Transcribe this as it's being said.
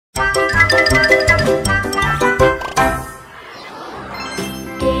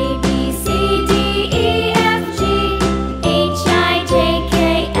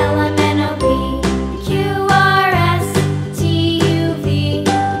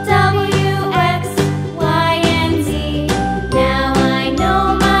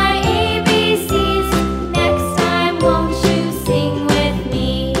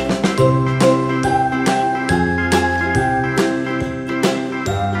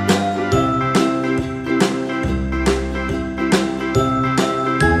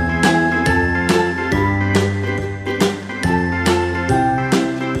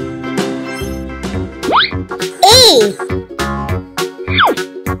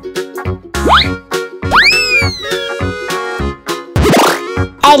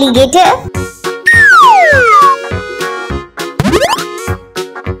Alligator.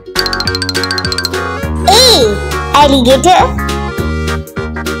 A. Alligator.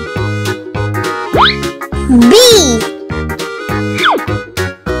 B.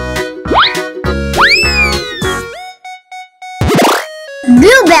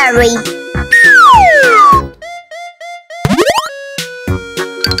 Blueberry.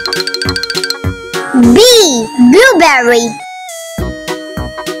 B. Blueberry.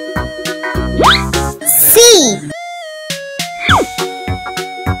 C.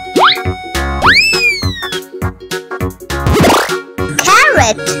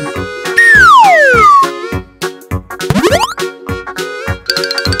 Carrot.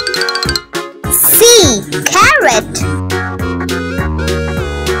 C. Carrot.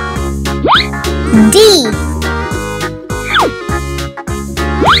 D.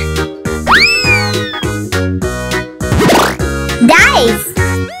 Dice.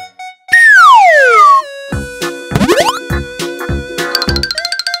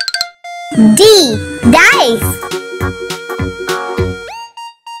 D. Dice.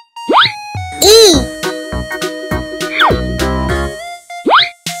 E.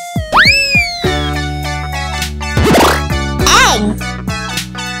 Egg.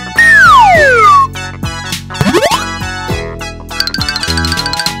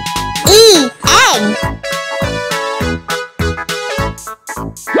 E. Egg.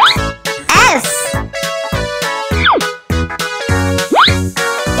 F.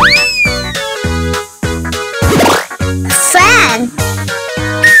 Fan.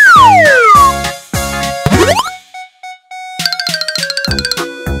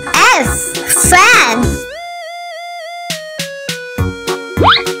 F. Fan.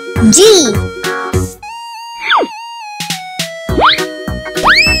 G.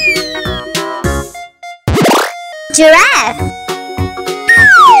 Giraffe.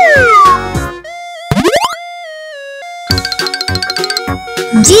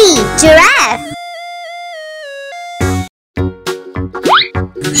 G. Giraffe.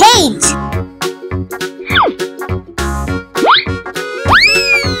 H.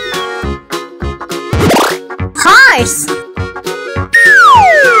 Horse.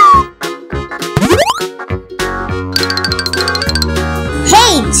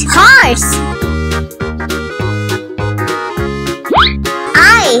 H. Horse.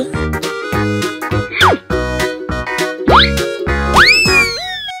 I.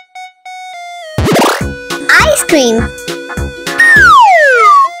 Ice cream.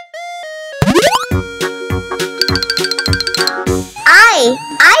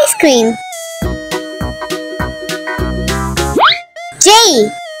 Ice cream. J.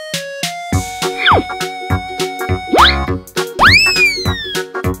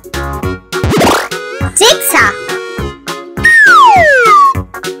 Jigsaw.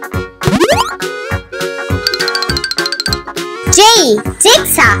 J.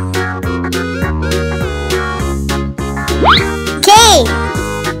 Jigsaw. K.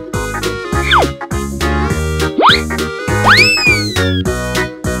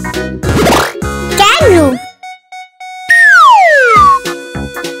 Kangaroo.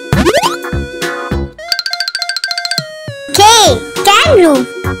 K. Kangaroo.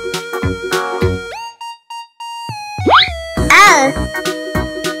 L.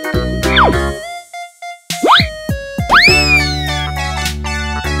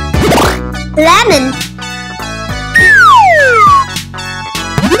 Lemon.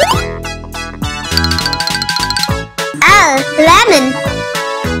 L. Lemon.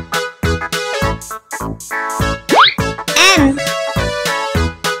 M.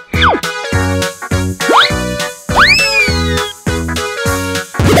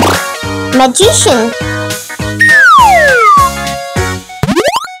 Magician.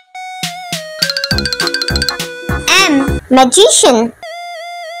 M. Magician.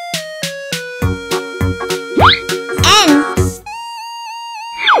 N.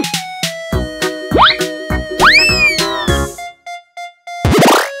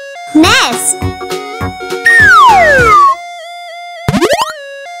 Nest.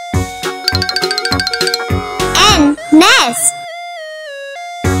 N. Nest.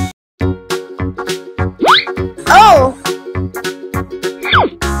 O.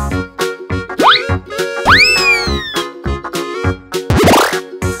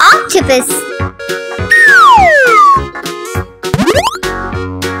 Octopus.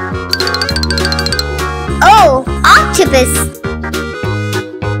 O. Octopus.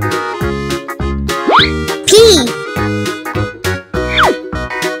 P.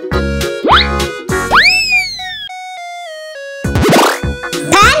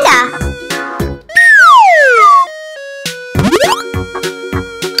 Panda.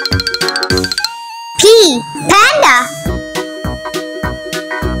 P. Panda.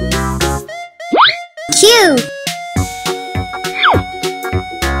 Q.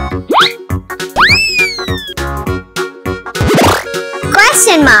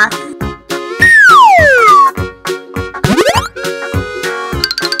 Question mark.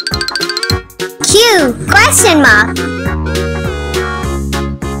 Q. Question mark.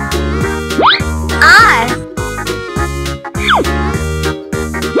 R.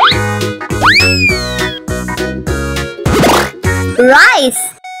 Rice.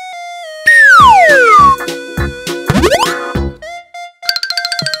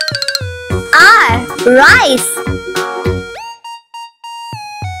 R. Rice.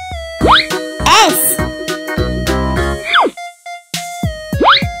 S.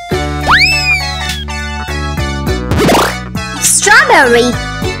 Strawberry.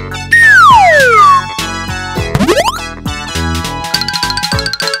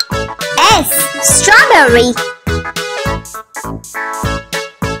 S. Strawberry.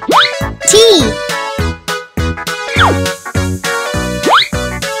 T.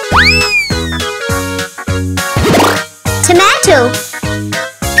 Tomato.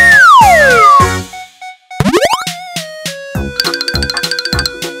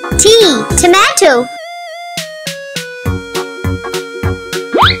 T. Tomato.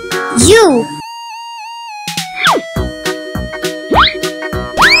 U.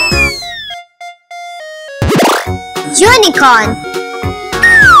 Unicorn.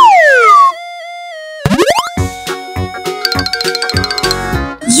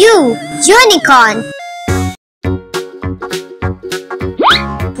 U. Unicorn.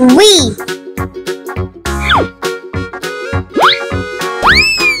 V.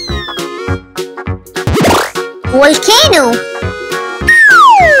 Volcano.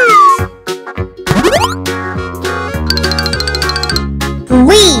 V.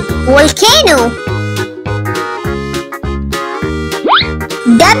 Volcano.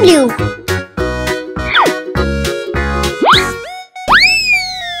 W.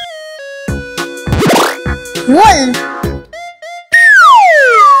 Wolf.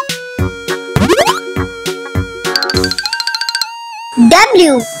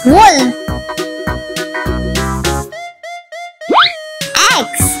 W. Wolf.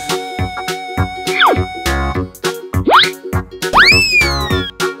 X.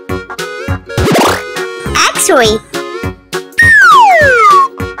 X-ray.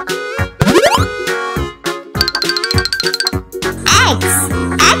 X.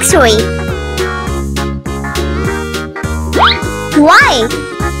 X-ray. Y.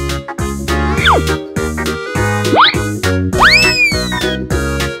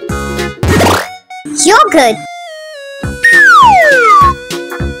 Yogurt.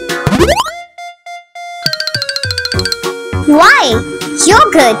 Y.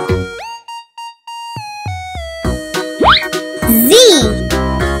 Yogurt. Z.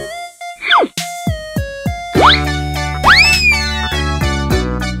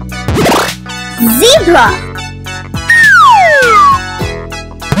 Zebra.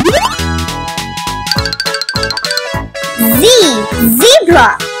 Z.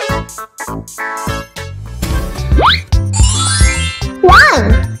 Zebra.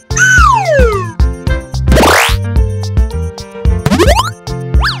 1.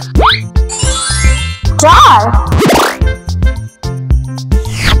 Jar.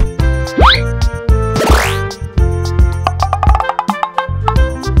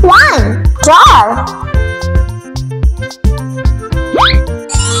 1. Jar.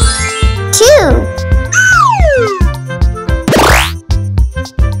 2.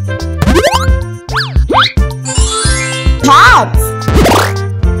 Pads.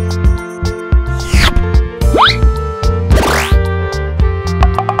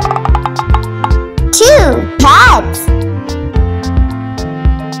 2. Pads.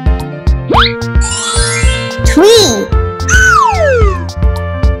 3.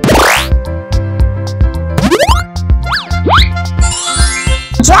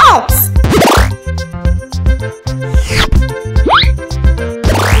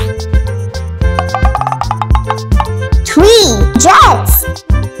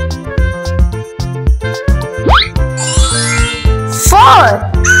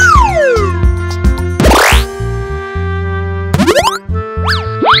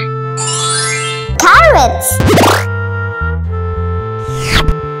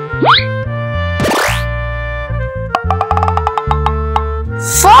 4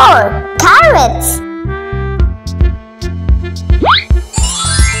 carrots.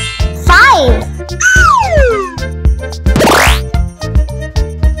 5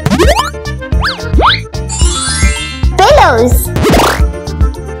 pillows.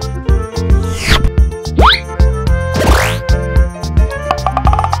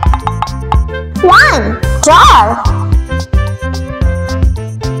 1 jar.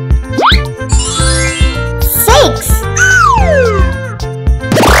 6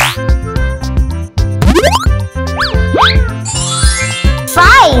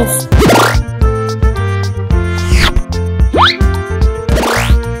 5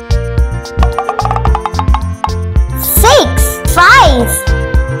 6 5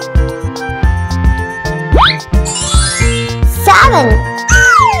 7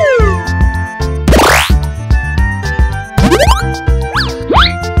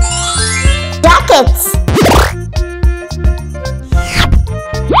 jackets.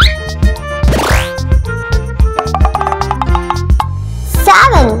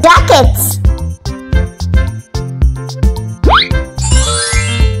 7 jackets.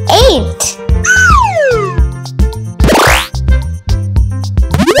 8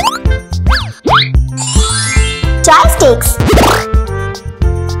 joysticks.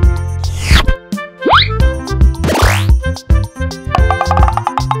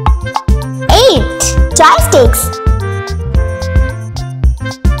 8 joysticks.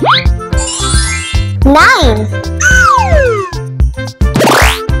 9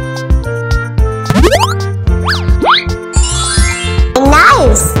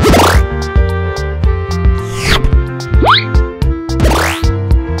 knives.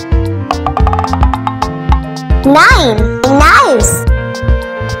 9 knives.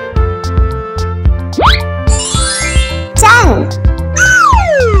 10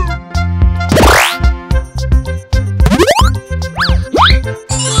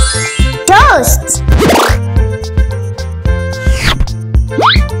 toasts.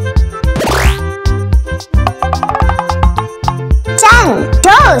 10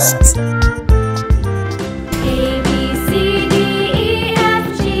 toasts. A, B, C, D, E, F,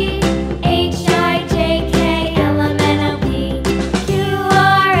 G, H, I, J, K, L, M, N, O, P, Q,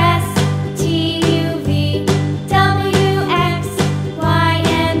 R, S, T, U, V, W, X, Y,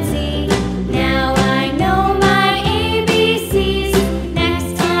 and Z. Now I know my ABCs.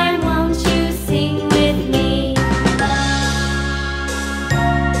 Next time, won't you sing with me?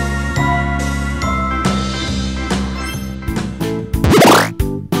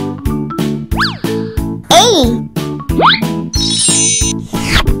 A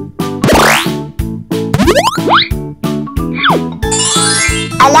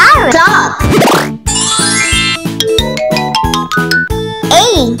alarm clock. A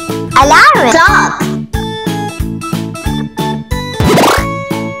alarm clock.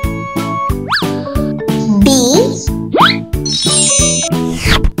 B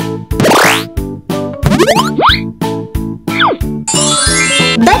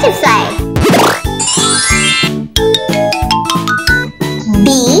butterfly. B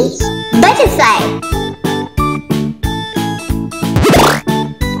butterfly.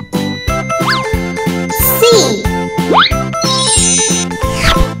 C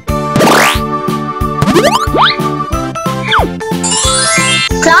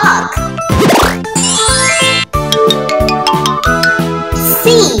clock. C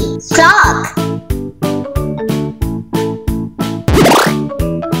clock.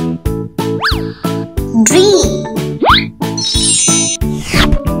 D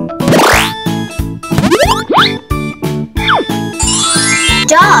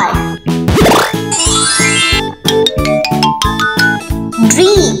doll. D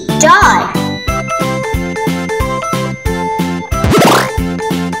doll.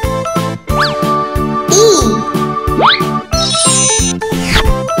 E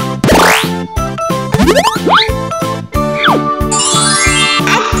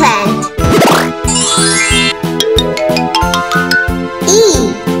eggplant. E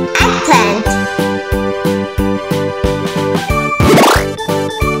eggplant.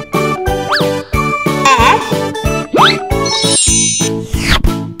 F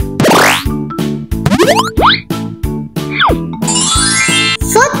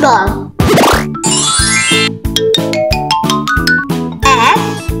football. F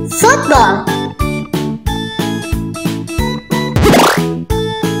football.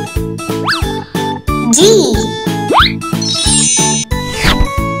 G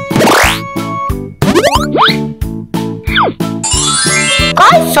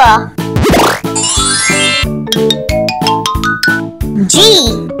golfer. G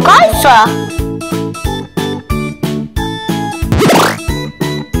G. Golfer.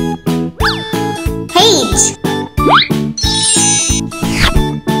 H.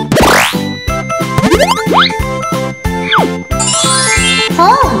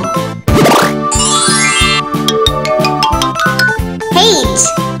 Home. H.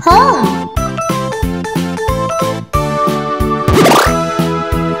 Home.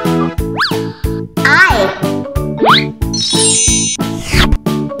 I.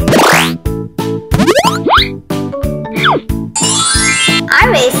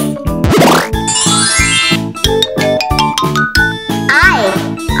 Iris.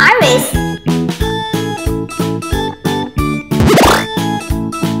 Iris.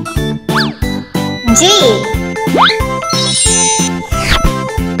 J.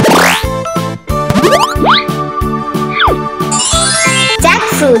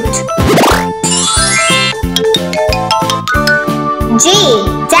 Jackfruit. J.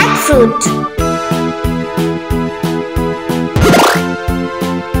 Jackfruit.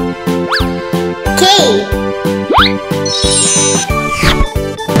 K.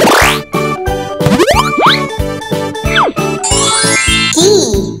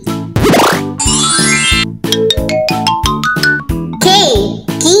 Key. K.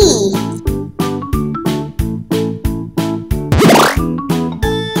 Key.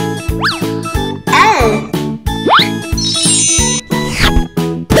 L.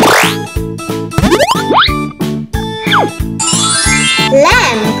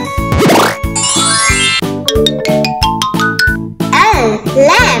 Lamb. L.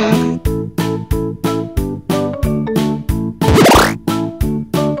 Lamb.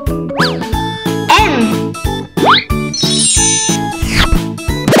 M.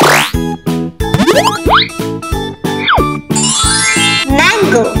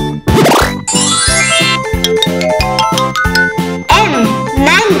 Mango. M.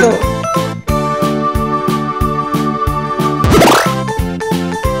 Mango.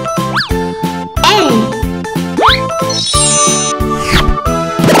 N.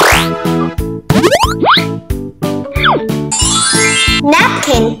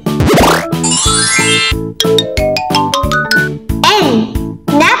 Napkin. N.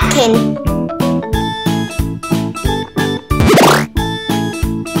 Napkin.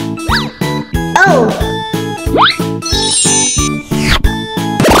 O.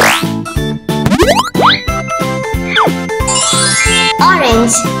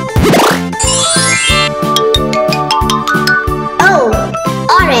 Orange. O.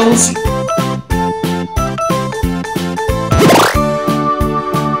 Orange.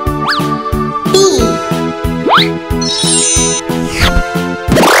 P.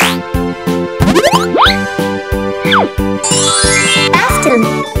 Pastel.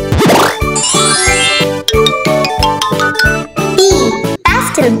 P.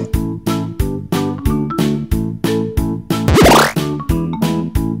 Pastel.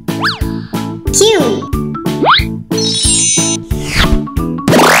 Q.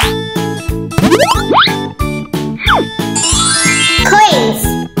 Coins.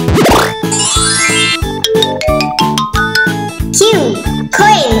 Q.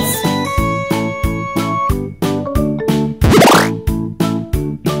 Coins.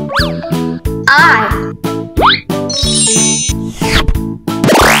 R.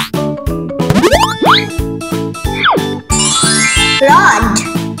 Rod.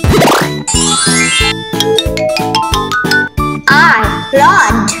 R.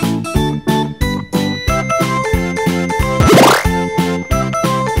 Rod.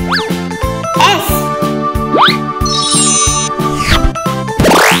 S.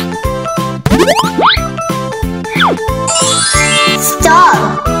 Stall.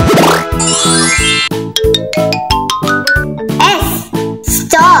 S.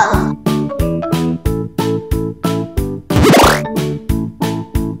 Stall.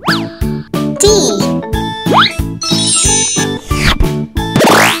 T.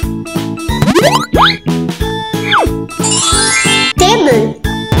 Table.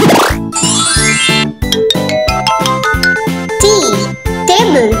 T.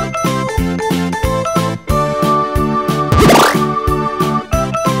 Table.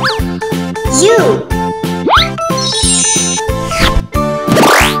 U.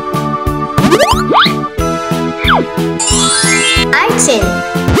 Urchin.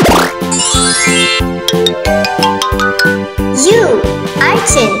 U.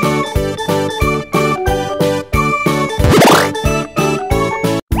 Urchin.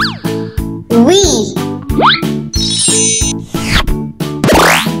 V.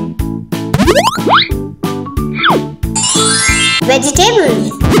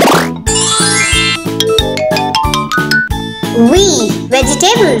 Vegetables. V.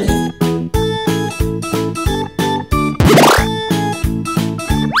 Vegetables.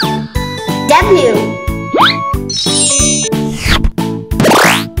 W.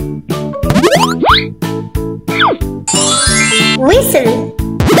 Whistle.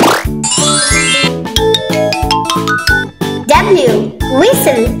 W.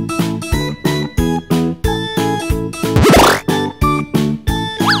 Whistle.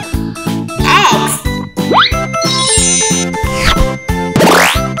 X.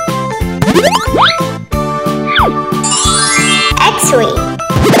 X-ray.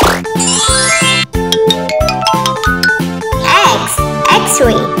 X.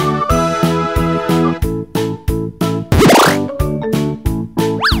 X-ray.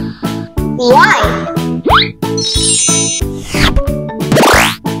 Y.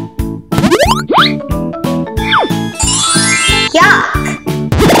 Yak.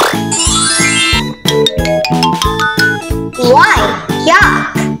 Y.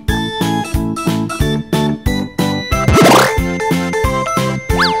 Yak.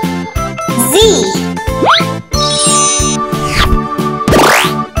 Z.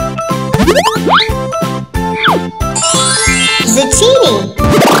 Zucchini.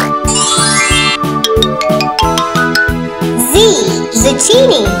 Z.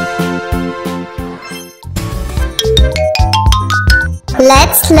 Zucchini.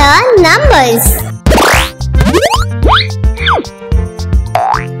 Let's learn numbers.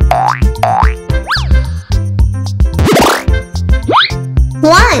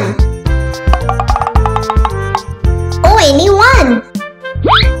 One. Oh, any one.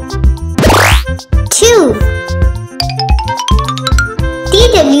 Two.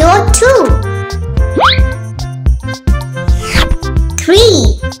 TWO2.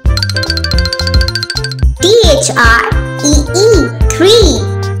 Three. THREE. Three.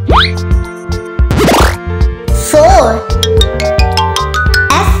 Four.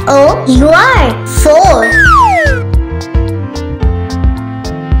 FOUR. Four.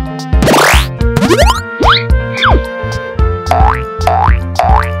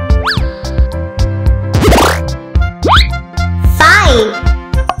 Five.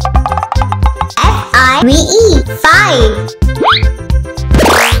 FIVE. Five.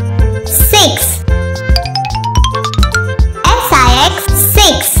 Six. SIX.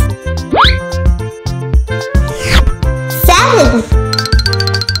 Six. Seven.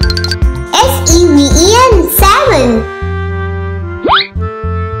 SEVEN. Seven.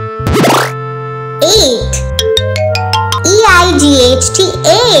 Eight. EIGHT.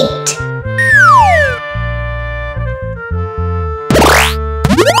 Eight.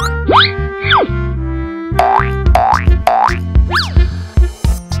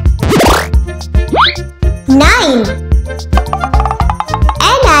 Nine.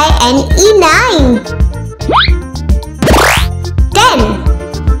 NINE. Nine. Ten.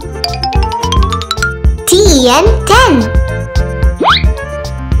 TEN. Ten.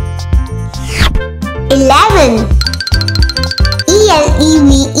 11. ELEVEN.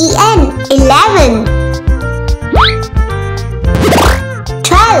 11.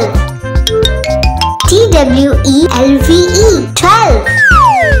 12. TWELVE. 12.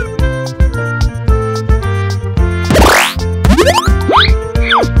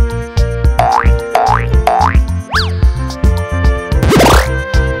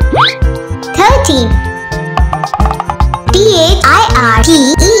 13.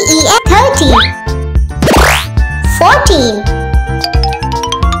 THIRTEEN. 13. 14.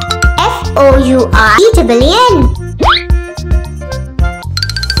 FOUREEN.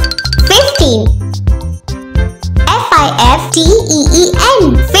 15. FIFTEEN.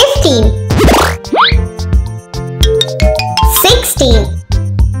 15. 16.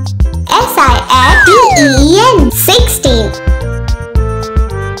 SIXTEEN. 16.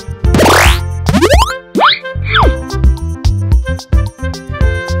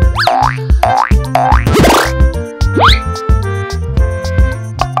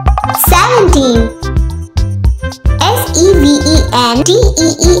 17.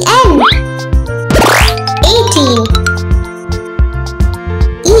 SEVENTEEN. 18.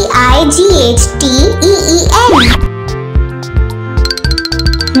 EIGHTEEN.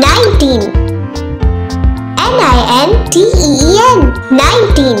 19. NINTEEN.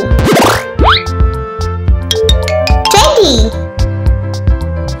 19. 20.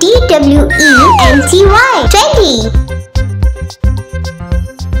 TWENTY. 20.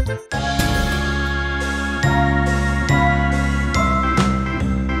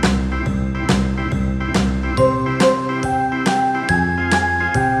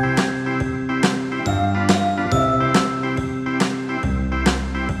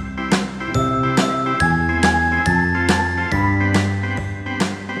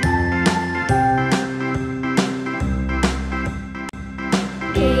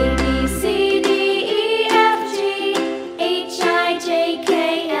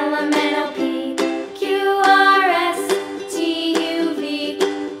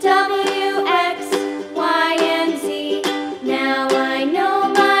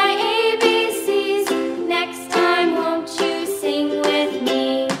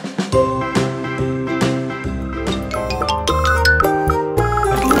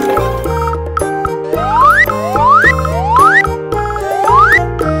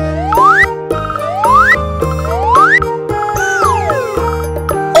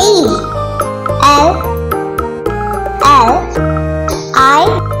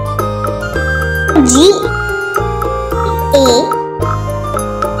 G A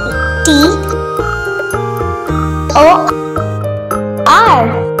T O R.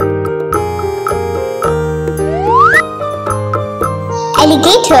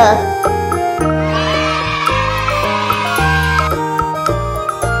 Alligator.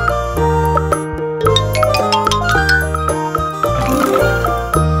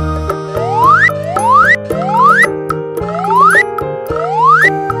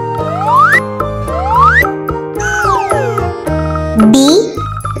 B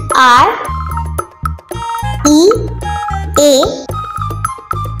R E A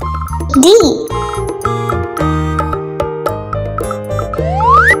D.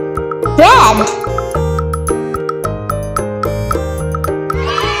 Bread.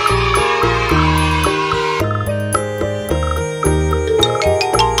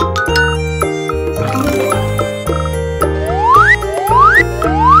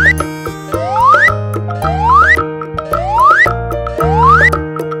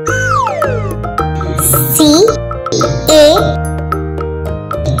 C A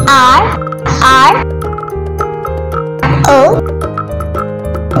R R O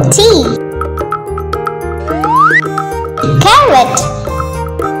T. Carrot.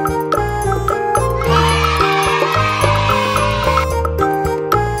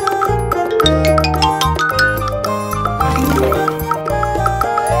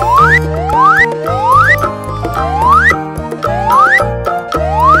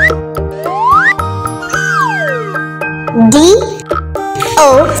 D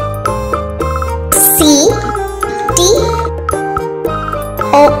O C T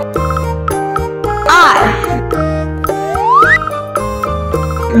O R.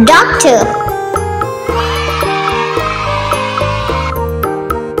 Doctor.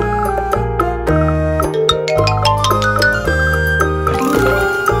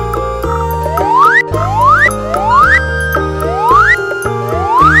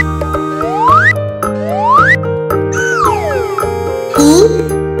 E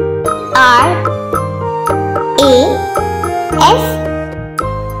R A F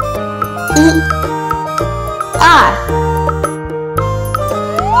E R.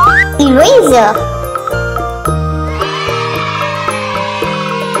 Eraser.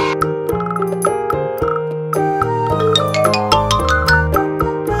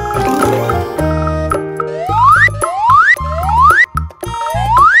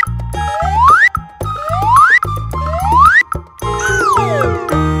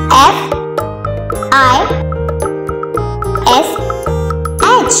 F I S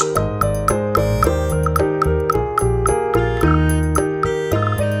H.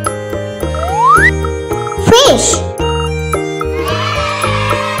 Fish.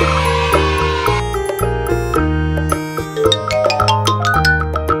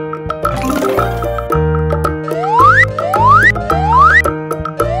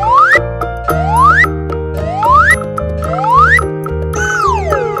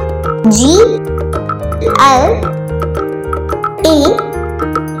 G L E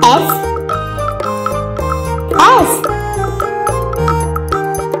S S.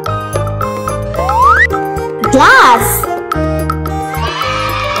 Glass.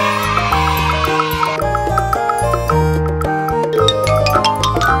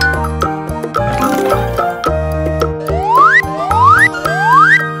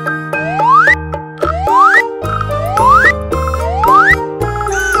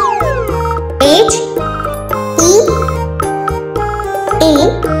 H E A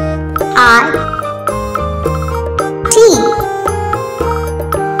R T.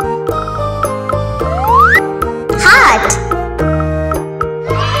 Heart.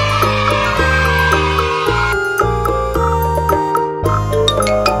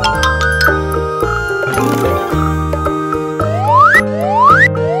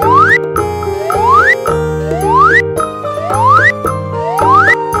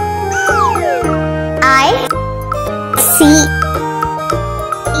 I C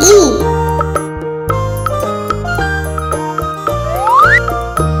E.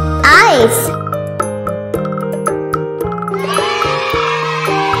 Eyes.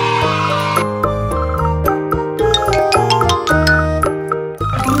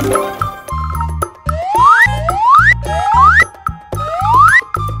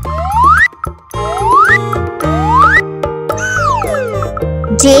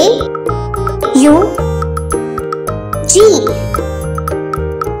 J U G.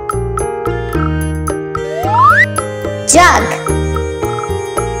 Jug.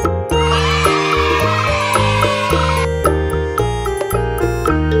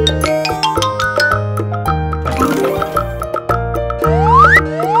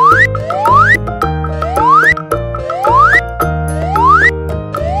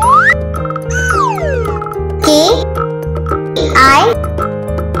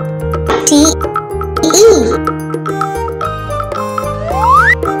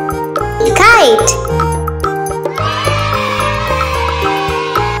 Kite.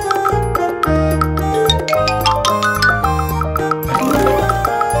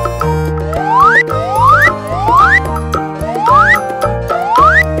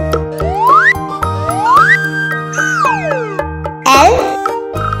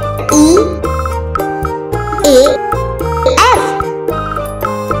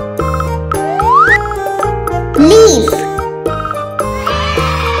 Leaf.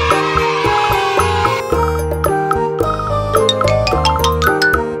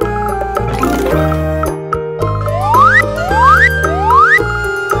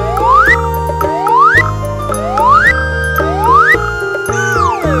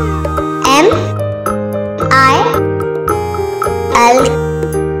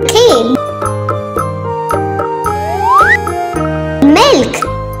 M-I-L-K. Milk.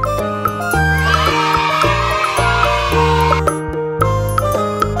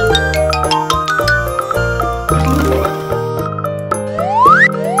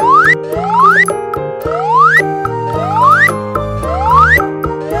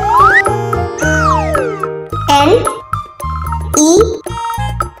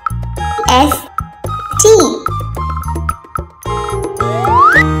 N-E-S-T.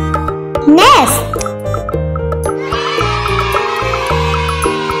 Nest.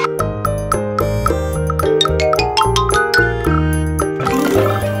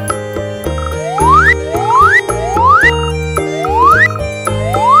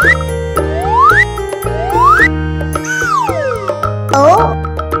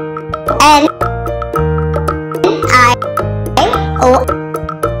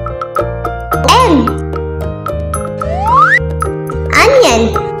 O-N-I-O-N. Onion.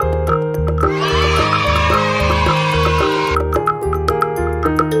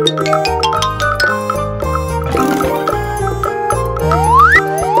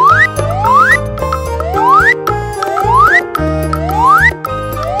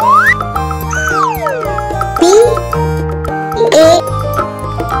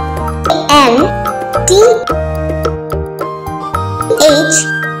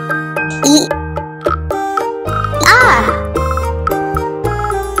 P-A-N-T-H-E-R.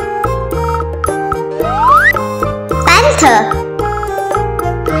 Panther.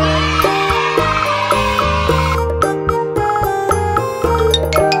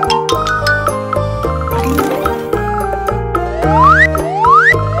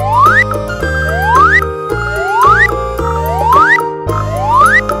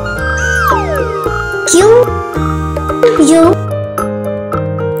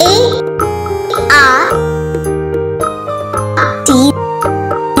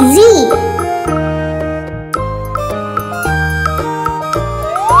 Q-U-A-R-T-Z.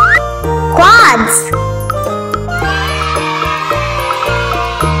 Quads.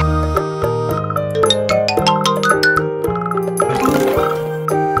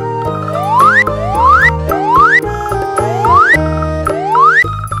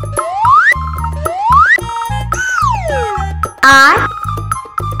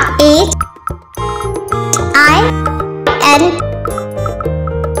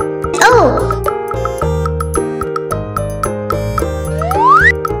 R-H-I-N-O.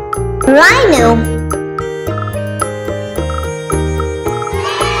 Rhino.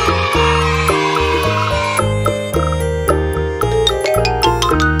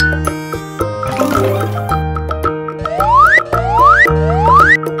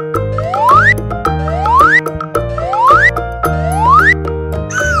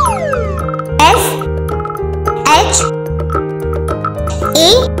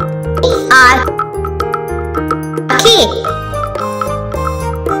 S-H-A-R-K.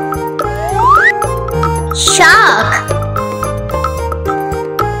 Shark.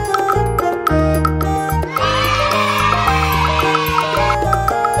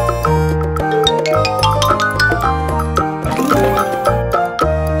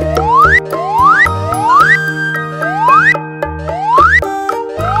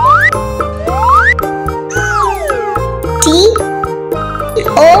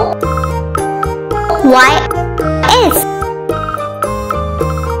 T-O-Y-S.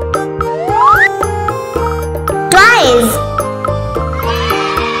 Twice.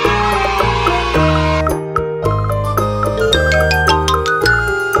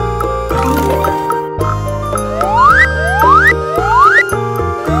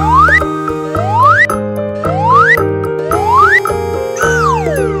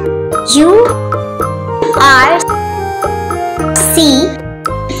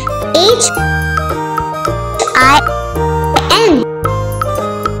 U-R-C-H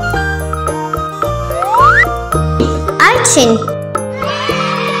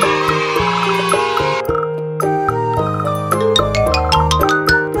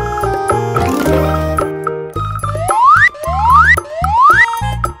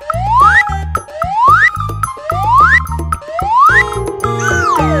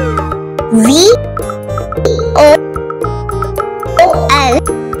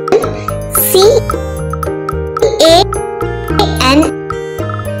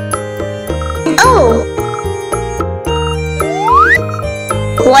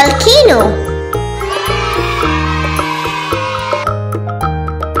Volcano.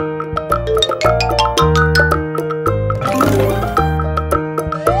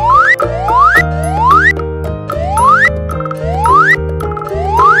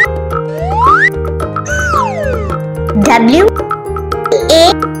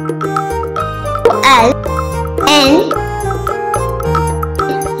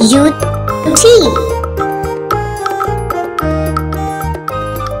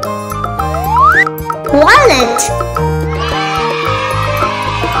 WALNUT. Walnut.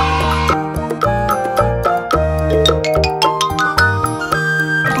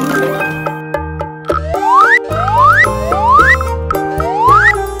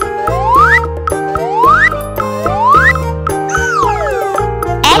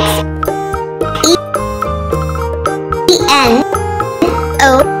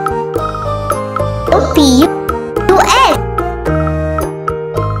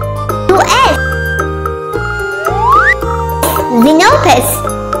 XENOPUS. Xenopus.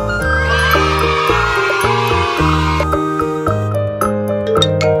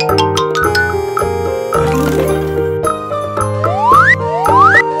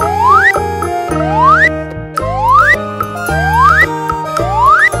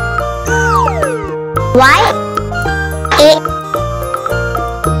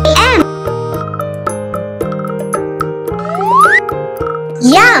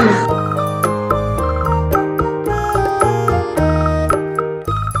 YAM.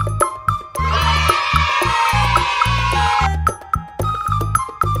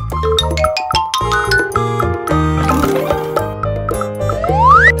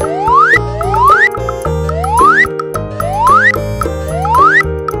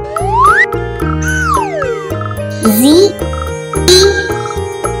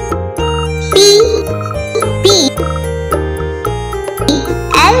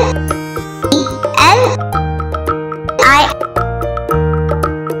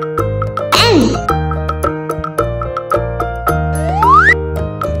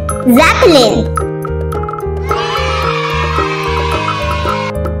 Zeppelin.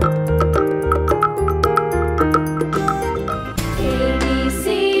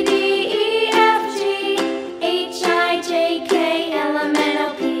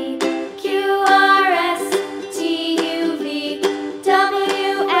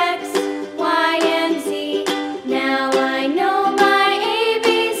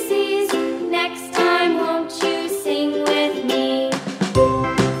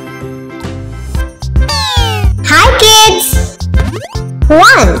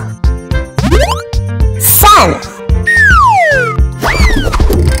 One. Sun.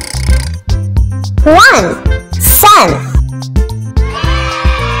 One. Sun.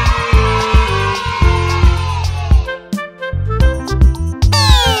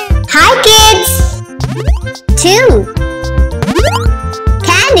 Hi kids. Two.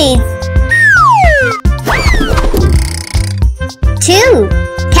 Candies. Two.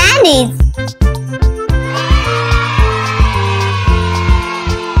 Candies.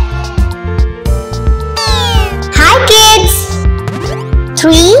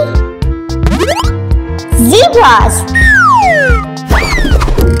 Three. Zebras.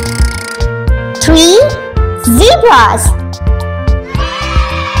 Three. Zebras.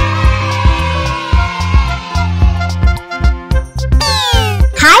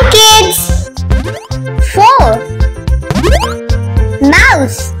 Hi kids. Four.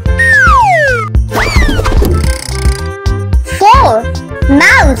 Mouse. Four.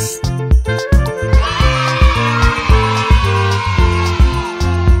 Mouse.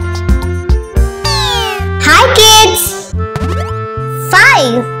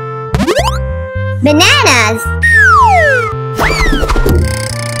 Five. Bananas.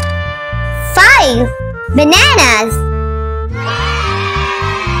 Five. Bananas.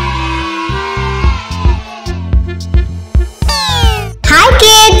 Hi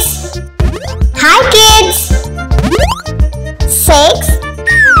kids. Hi kids. Six.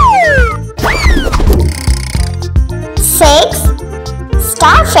 Six.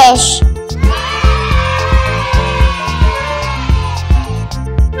 Starfish.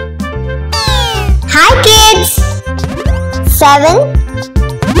 Hi kids. Seven.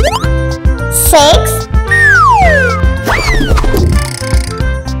 Six.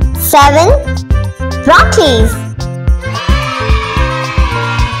 Seven. Rockies.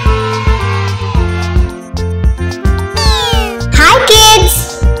 Hi kids.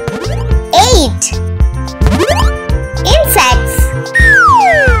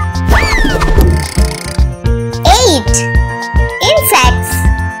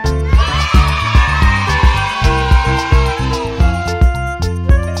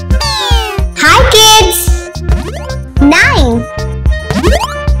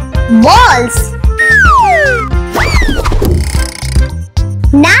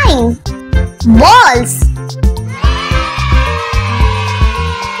 9. Balls.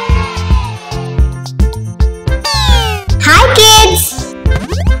 Hi kids.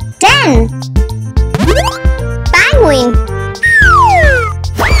 10. Penguin.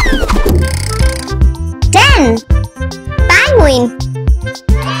 10. Penguin.